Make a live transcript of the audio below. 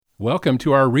Welcome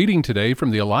to our reading today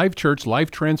from the Alive Church Life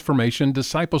Transformation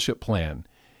Discipleship Plan.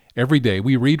 Every day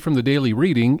we read from the daily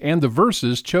reading and the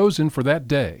verses chosen for that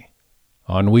day.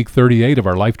 On week 38 of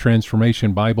our Life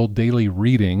Transformation Bible daily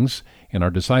readings in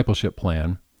our discipleship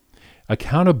plan,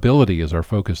 accountability is our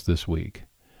focus this week.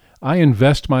 I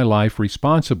invest my life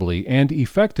responsibly and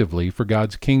effectively for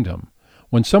God's kingdom.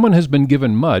 When someone has been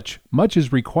given much, much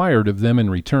is required of them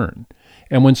in return.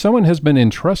 And when someone has been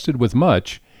entrusted with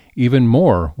much, even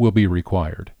more will be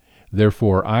required.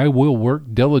 Therefore, I will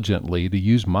work diligently to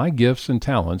use my gifts and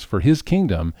talents for His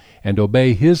kingdom and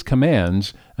obey His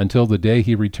commands until the day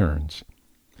He returns.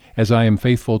 As I am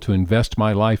faithful to invest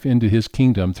my life into His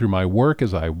kingdom through my work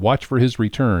as I watch for His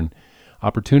return,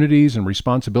 opportunities and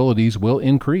responsibilities will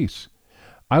increase.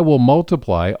 I will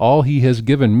multiply all He has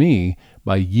given me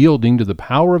by yielding to the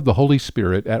power of the Holy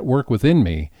Spirit at work within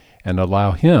me and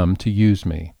allow Him to use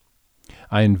me.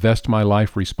 I invest my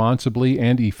life responsibly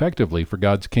and effectively for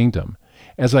God's kingdom.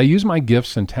 As I use my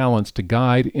gifts and talents to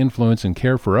guide, influence, and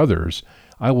care for others,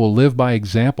 I will live by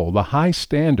example, the high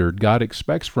standard God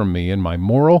expects from me in my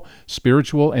moral,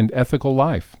 spiritual, and ethical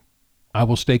life. I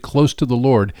will stay close to the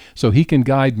Lord so He can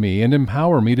guide me and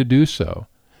empower me to do so.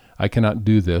 I cannot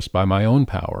do this by my own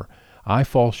power. I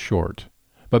fall short.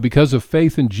 But because of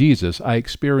faith in Jesus, I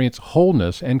experience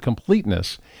wholeness and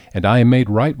completeness, and I am made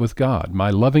right with God, my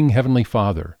loving Heavenly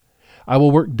Father. I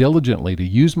will work diligently to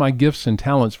use my gifts and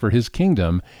talents for His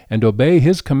kingdom and obey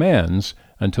His commands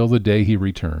until the day He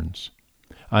returns.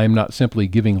 I am not simply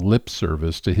giving lip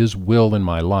service to His will in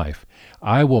my life.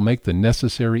 I will make the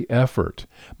necessary effort.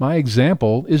 My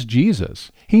example is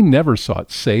Jesus. He never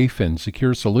sought safe and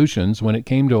secure solutions when it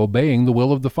came to obeying the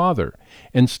will of the Father.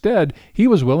 Instead, He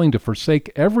was willing to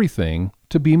forsake everything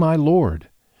to be my Lord.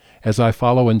 As I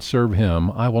follow and serve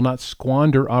Him, I will not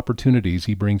squander opportunities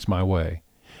He brings my way.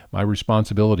 My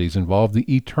responsibilities involve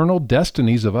the eternal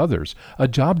destinies of others, a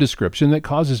job description that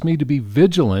causes me to be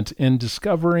vigilant in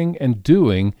discovering and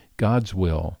doing God's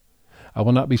will. I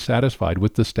will not be satisfied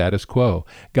with the status quo.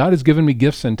 God has given me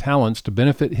gifts and talents to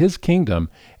benefit His kingdom,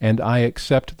 and I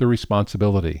accept the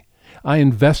responsibility. I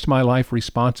invest my life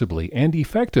responsibly and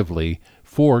effectively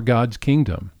for God's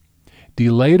kingdom.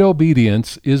 Delayed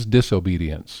obedience is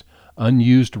disobedience.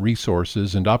 Unused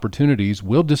resources and opportunities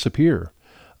will disappear.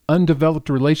 Undeveloped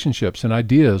relationships and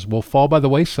ideas will fall by the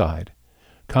wayside.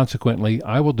 Consequently,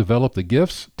 I will develop the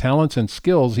gifts, talents, and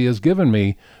skills He has given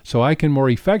me so I can more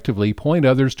effectively point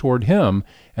others toward Him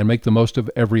and make the most of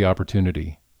every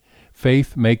opportunity.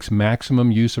 Faith makes maximum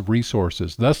use of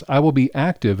resources. Thus, I will be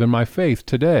active in my faith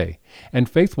today, and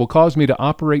faith will cause me to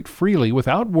operate freely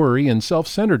without worry and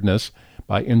self-centeredness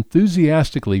by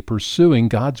enthusiastically pursuing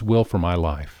God's will for my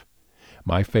life.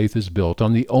 My faith is built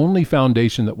on the only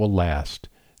foundation that will last: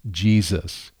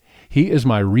 Jesus. He is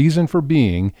my reason for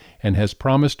being and has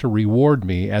promised to reward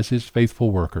me as His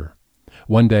faithful worker.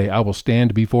 One day I will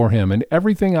stand before Him, and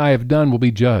everything I have done will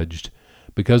be judged.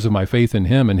 Because of my faith in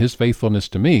Him and His faithfulness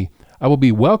to me, I will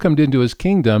be welcomed into His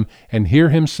kingdom and hear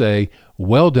Him say,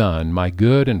 "Well done, my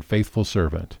good and faithful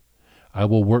servant." I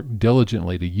will work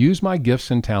diligently to use my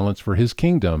gifts and talents for His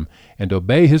kingdom and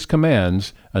obey His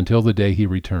commands until the day He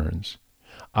returns.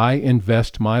 I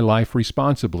invest my life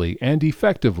responsibly and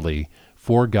effectively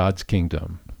for God's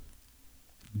kingdom.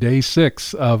 Day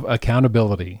 6 of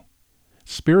Accountability.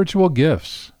 Spiritual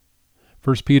Gifts.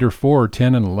 1 Peter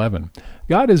 4:10 and 11.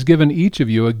 God has given each of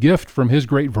you a gift from His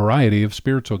great variety of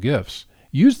spiritual gifts.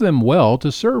 Use them well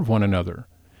to serve one another.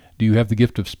 Do you have the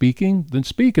gift of speaking? Then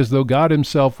speak as though God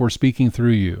Himself were speaking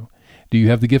through you. Do you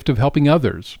have the gift of helping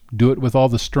others? Do it with all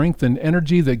the strength and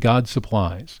energy that God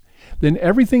supplies. Then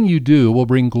everything you do will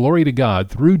bring glory to God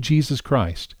through Jesus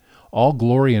Christ. All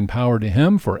glory and power to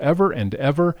Him forever and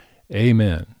ever.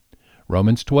 Amen.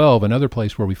 Romans 12, another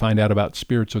place where we find out about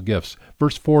spiritual gifts.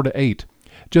 Verse 4 to 8.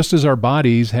 Just as our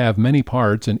bodies have many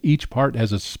parts and each part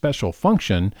has a special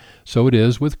function, so it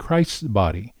is with Christ's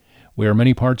body. We are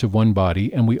many parts of one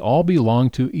body, and we all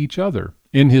belong to each other.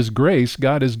 In His grace,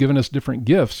 God has given us different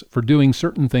gifts for doing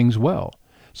certain things well.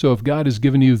 So if God has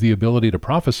given you the ability to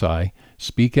prophesy,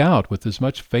 speak out with as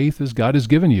much faith as God has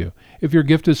given you. If your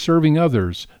gift is serving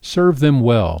others, serve them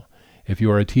well. If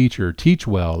you are a teacher, teach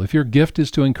well. If your gift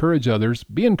is to encourage others,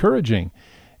 be encouraging.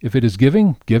 If it is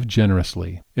giving, give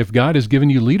generously. If God has given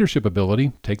you leadership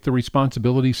ability, take the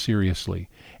responsibility seriously.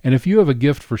 And if you have a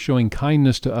gift for showing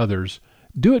kindness to others,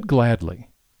 do it gladly.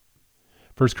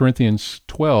 1 Corinthians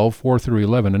 12, 4 through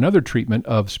 11, another treatment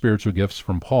of spiritual gifts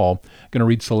from Paul. I'm going to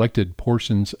read selected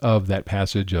portions of that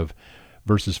passage of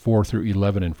verses 4 through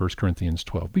 11 in 1 Corinthians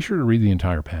 12. Be sure to read the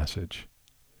entire passage.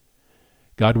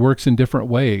 God works in different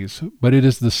ways, but it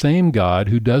is the same God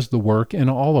who does the work in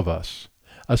all of us.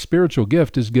 A spiritual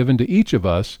gift is given to each of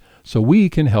us so we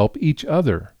can help each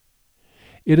other.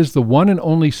 It is the one and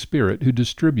only Spirit who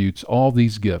distributes all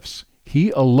these gifts.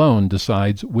 He alone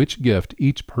decides which gift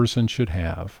each person should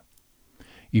have.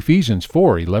 Ephesians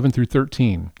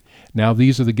 4:11-13. Now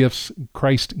these are the gifts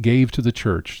Christ gave to the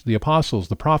church: the apostles,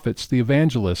 the prophets, the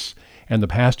evangelists, and the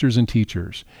pastors and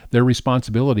teachers. Their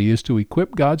responsibility is to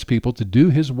equip God's people to do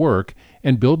His work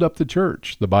and build up the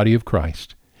church, the body of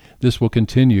Christ. This will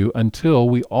continue until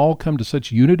we all come to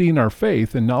such unity in our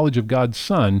faith and knowledge of God's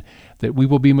Son that we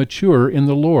will be mature in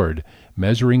the Lord,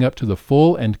 measuring up to the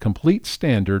full and complete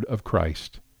standard of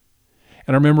Christ.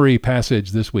 And our memory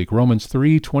passage this week, Romans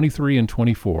 3:23 and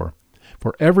 24.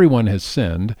 For everyone has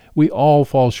sinned, we all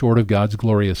fall short of God's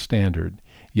glorious standard.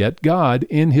 Yet God,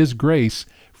 in His grace,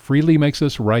 freely makes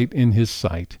us right in His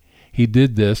sight. He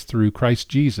did this through Christ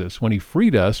Jesus when He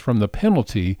freed us from the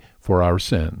penalty for our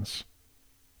sins.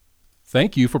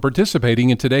 Thank you for participating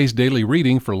in today's daily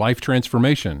reading for Life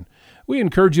Transformation. We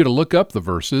encourage you to look up the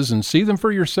verses and see them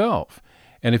for yourself.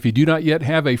 And if you do not yet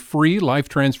have a free Life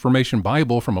Transformation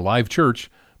Bible from Alive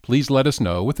Church, please let us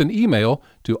know with an email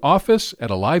to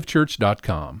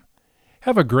office@alivechurch.com.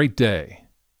 Have a great day.